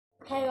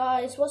Hey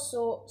guys, what's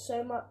up?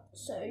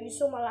 So you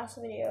saw my last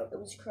video. It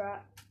was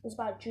crap. It was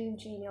about Dream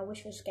Genie. I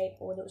wish for a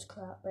skateboard. It was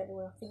crap, but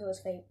anyway, I think it was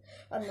fake.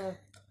 I don't know.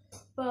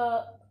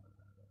 But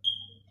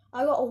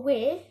I got a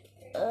wish.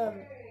 I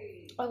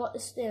got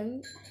this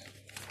thing.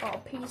 Got a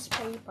piece of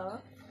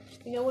paper.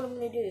 You know what I'm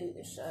gonna do?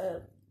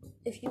 So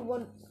if you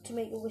want to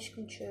make your wish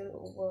come true, it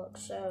will work.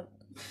 So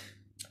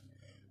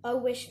I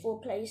wished for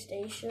a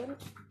PlayStation,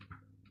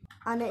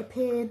 and it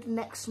appeared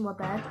next to my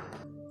bed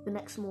the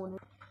next morning.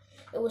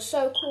 It was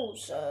so cool.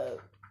 So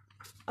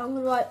I'm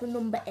gonna write the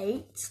number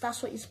 8.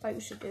 That's what you're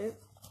supposed to do.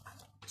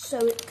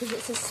 So because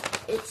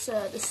it's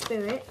the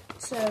spirit.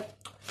 So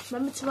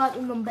remember to write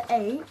the number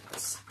 8,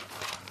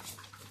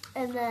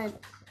 and then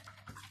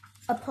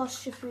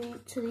apostrophe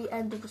to the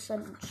end of the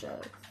sentence.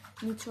 So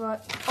you need to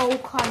write, "Oh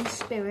kind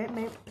spirit,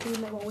 please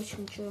make my wish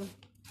come true."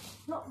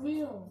 Not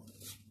real.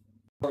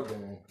 Oh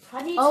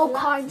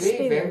kind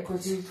spirit.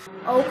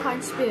 Oh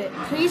kind spirit,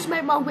 please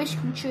make my wish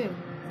come true.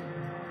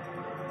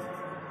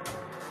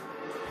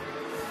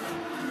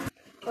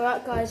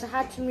 Alright guys, I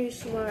had to move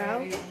somewhere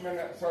else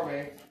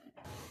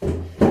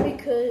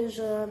because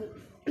I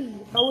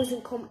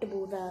wasn't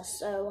comfortable there,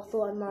 so I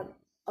thought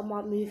I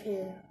might move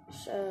here.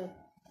 So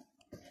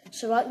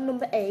write the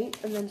number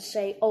 8 and then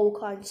say, "Oh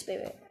kind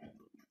spirit."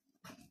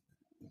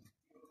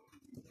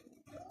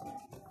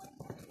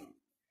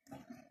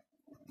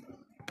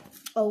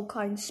 Oh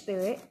kind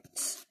spirit,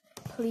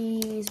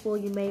 please will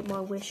you make my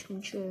wish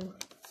come true.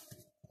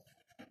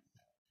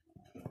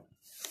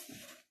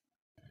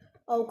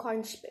 Oh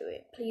kind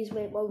spirit, please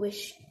make my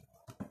wish.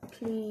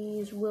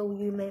 Please will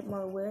you make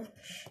my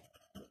wish.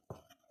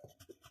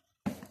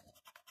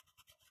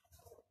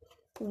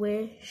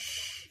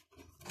 Wish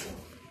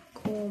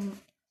come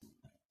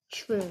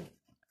true.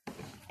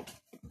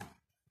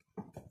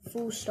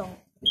 Full stop.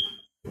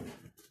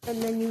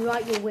 And then you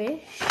write your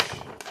wish.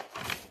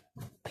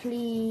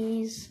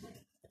 Please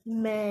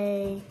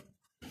may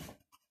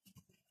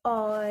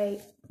I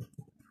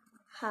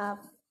have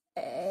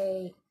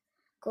a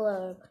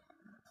globe.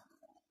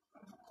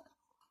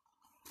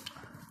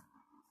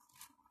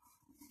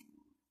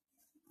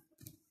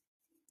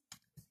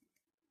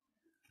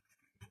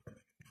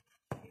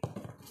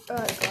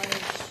 Alright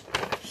guys,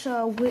 so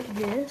I'll whip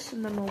this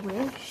and then I'll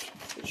wish.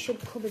 It should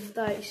come in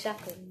 30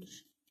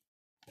 seconds.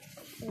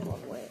 Hang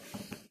on, wait.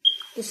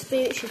 The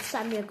spirit should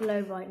send me a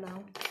globe right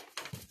now.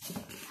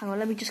 Hang on,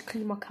 let me just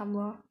clean my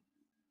camera.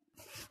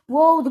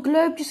 Whoa, the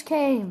globe just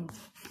came.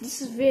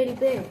 This is really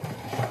big.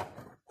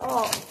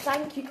 Oh,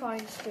 thank you,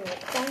 kind spirit.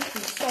 Thank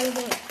you so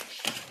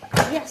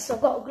much. Yes, I've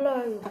got a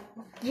globe.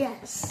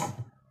 Yes.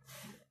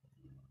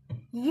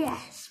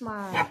 Yes,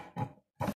 man.